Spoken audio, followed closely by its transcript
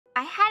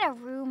I had a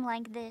room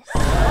like this.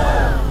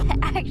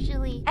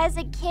 Actually, as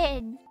a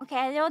kid. Okay,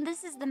 I know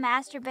this is the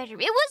master bedroom.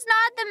 It was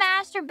not the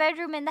master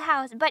bedroom in the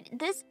house, but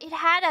it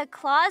had a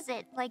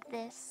closet like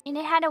this. And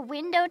it had a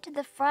window to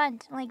the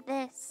front like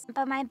this.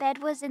 But my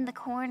bed was in the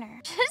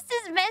corner. Just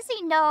as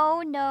messy.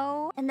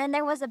 No. And then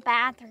there was a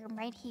bathroom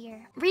right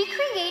here.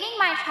 Recreating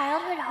my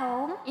childhood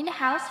home in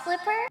House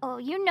Flipper. Oh,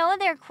 you know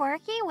they're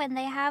quirky when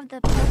they have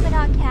the polka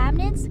dot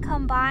cabinets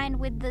combined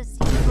with the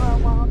zebra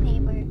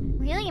wallpaper.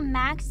 Really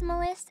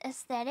maximalist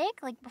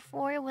aesthetic, like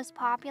before it was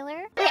popular.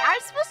 Wait, I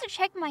was supposed to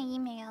check my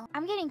email.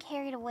 I'm getting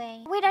carried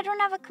away. Wait, I don't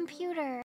have a computer.